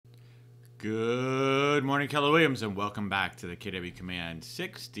Good morning, Keller Williams, and welcome back to the KW Command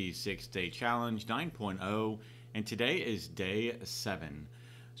 66-Day Challenge 9.0, and today is day 7.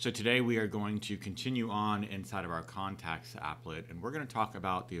 So today we are going to continue on inside of our contacts applet, and we're going to talk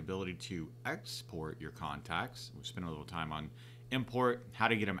about the ability to export your contacts. We'll spend a little time on import, how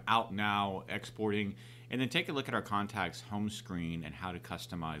to get them out now, exporting, and then take a look at our contacts home screen and how to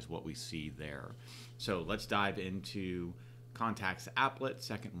customize what we see there. So let's dive into contacts applet,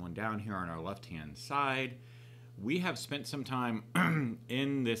 second one down here on our left hand side. We have spent some time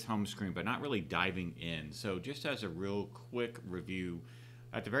in this home screen, but not really diving in. So just as a real quick review,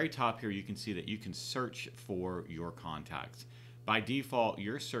 at the very top here you can see that you can search for your contacts. By default,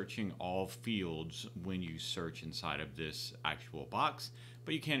 you're searching all fields when you search inside of this actual box,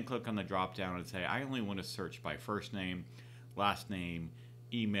 but you can click on the drop down and say I only want to search by first name, last name,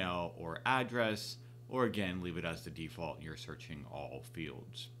 email, or address, or again, leave it as the default and you're searching all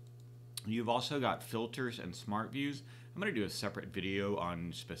fields. You've also got filters and SmartViews. I'm going to do a separate video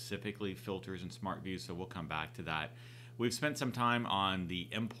on specifically filters and SmartViews, so we'll come back to that. We've spent some time on the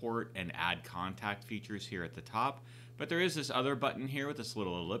import and add contact features here at the top, but there is this other button here with this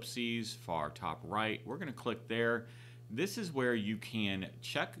little ellipses, far top right. We're going to click there. This is where you can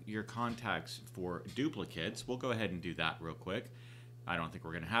check your contacts for duplicates. We'll go ahead and do that real quick. I don't think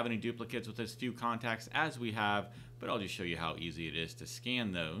we're going to have any duplicates with as few contacts as we have, but I'll just show you how easy it is to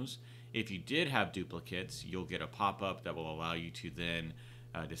scan those. If you did have duplicates, you'll get a pop-up that will allow you to then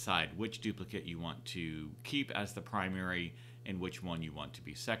decide which duplicate you want to keep as the primary and which one you want to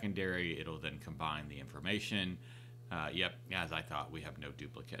be secondary. It'll then combine the information. Yep, as I thought, we have no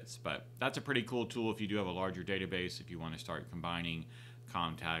duplicates, but that's a pretty cool tool if you do have a larger database, if you want to start combining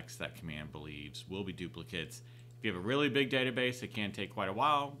contacts that command believes will be duplicates. If you have a really big database, it can take quite a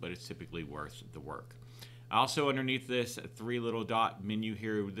while, but it's typically worth the work. Also underneath this three little dot menu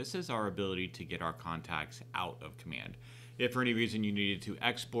here, this is our ability to get our contacts out of command. If for any reason you needed to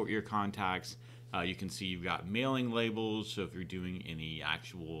export your contacts, you can see you've got mailing labels. So if you're doing any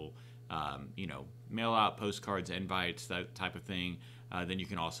actual, mail out postcards, invites, that type of thing, then you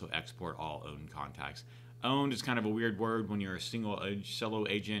can also export all owned contacts. Owned is kind of a weird word. When you're a solo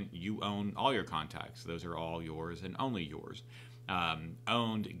agent, you own all your contacts. Those are all yours and only yours.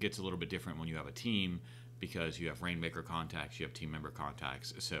 Owned gets a little bit different when you have a team because you have rainmaker contacts, you have team member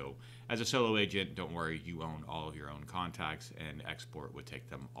contacts. So as a solo agent, don't worry, you own all of your own contacts, and export would take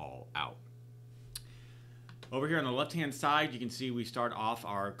them all out. Over here on the left-hand side, you can see we start off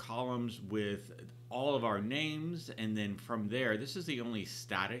our columns with all of our names, and then from there, this is the only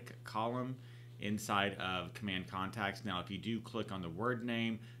static column inside of command contacts. Now, if you do click on the word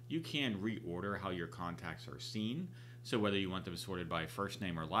name, you can reorder how your contacts are seen. So whether you want them sorted by first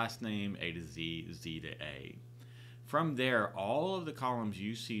name or last name, A to Z, Z to A. From there, all of the columns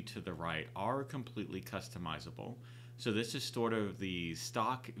you see to the right are completely customizable. So this is sort of the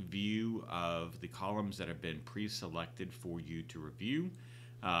stock view of the columns that have been pre-selected for you to review.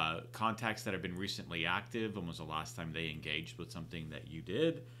 Contacts that have been recently active, when was the last time they engaged with something that you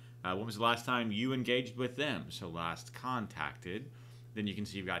did? When was the last time you engaged with them? So last contacted. Then you can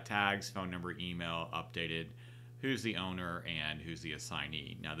see you've got tags, phone number, email, updated, who's the owner, and who's the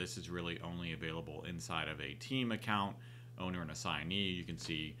assignee. Now this is really only available inside of a team account, owner and assignee. You can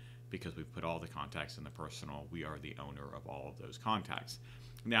see because we've put all the contacts in the personal, we are the owner of all of those contacts.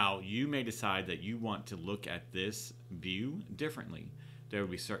 Now you may decide that you want to look at this view differently. There will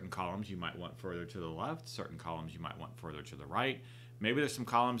be certain columns you might want further to the left, certain columns you might want further to the right. Maybe there's some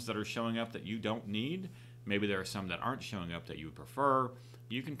columns that are showing up that you don't need. Maybe there are some that aren't showing up that you would prefer.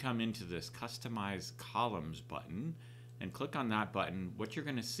 You can come into this Customize Columns button and click on that button. What you're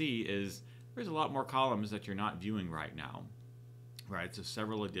going to see is there's a lot more columns that you're not viewing right now. Right, so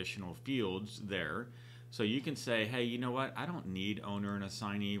several additional fields there. So you can say, hey, you know what? I don't need owner and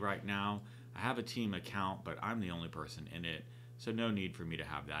assignee right now. I have a team account, but I'm the only person in it. So no need for me to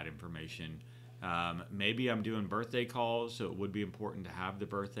have that information. Maybe I'm doing birthday calls, so it would be important to have the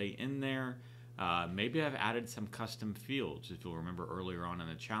birthday in there. Maybe I've added some custom fields. If you'll remember earlier on in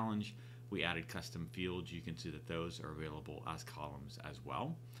the challenge, we added custom fields. You can see that those are available as columns as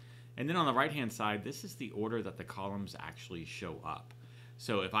well. And then on the right-hand side, this is the order that the columns actually show up.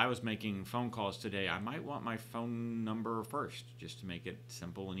 So if I was making phone calls today, I might want my phone number first, just to make it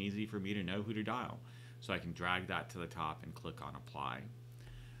simple and easy for me to know who to dial. So I can drag that to the top and click on Apply.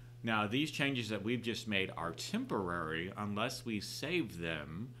 Now, these changes that we've just made are temporary unless we save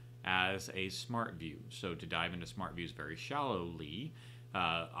them as a SmartView. So to dive into SmartViews very shallowly,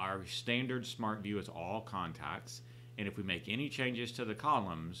 our standard SmartView is all contacts. And if we make any changes to the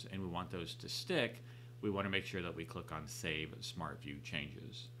columns and we want those to stick, we want to make sure that we click on Save SmartView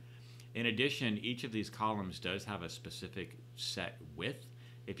Changes. In addition, each of these columns does have a specific set width.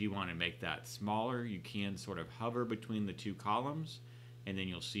 If you want to make that smaller, you can sort of hover between the two columns, and then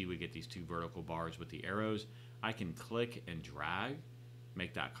you'll see we get these two vertical bars with the arrows. I can click and drag,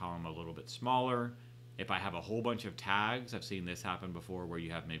 make that column a little bit smaller. If I have a whole bunch of tags, I've seen this happen before where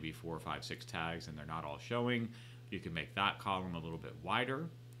you have maybe 4, 5, 6 tags and they're not all showing. You can make that column a little bit wider.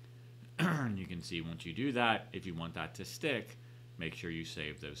 And you can see once you do that, if you want that to stick, make sure you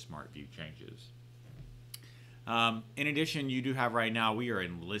save those SmartView changes. In addition, you do have right now, we are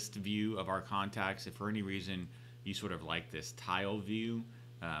in list view of our contacts. If for any reason you sort of like this tile view,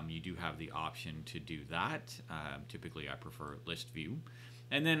 you do have the option to do that. Typically, I prefer list view.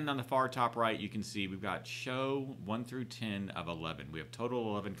 And then on the far top right, you can see we've got show 1 through 10 of 11. We have total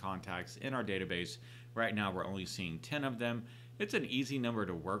 11 contacts in our database. Right now, we're only seeing 10 of them. It's an easy number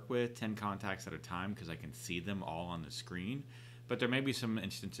to work with, 10 contacts at a time, because I can see them all on the screen. But there may be some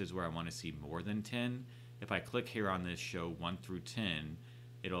instances where I want to see more than 10. If I click here on this show 1 through 10,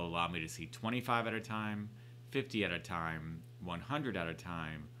 it'll allow me to see 25 at a time, 50 at a time, 100 at a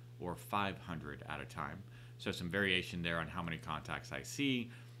time, or 500 at a time. So some variation there on how many contacts I see.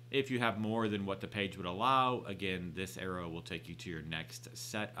 If you have more than what the page would allow, again, this arrow will take you to your next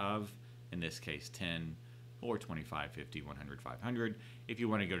set of, in this case, 10, or 25, 50, 100, 500. If you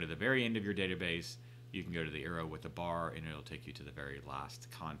want to go to the very end of your database, you can go to the arrow with the bar, and it'll take you to the very last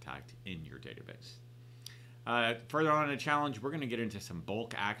contact in your database. Further on in the challenge, we're going to get into some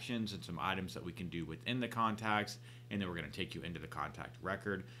bulk actions and some items that we can do within the contacts, and then we're going to take you into the contact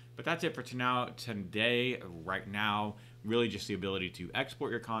record. But that's it for today. Right now, really just the ability to export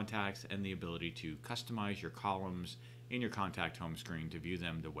your contacts and the ability to customize your columns in your contact home screen to view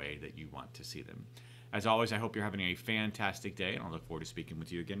them the way that you want to see them. As always, I hope you're having a fantastic day, and I look forward to speaking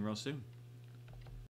with you again real soon.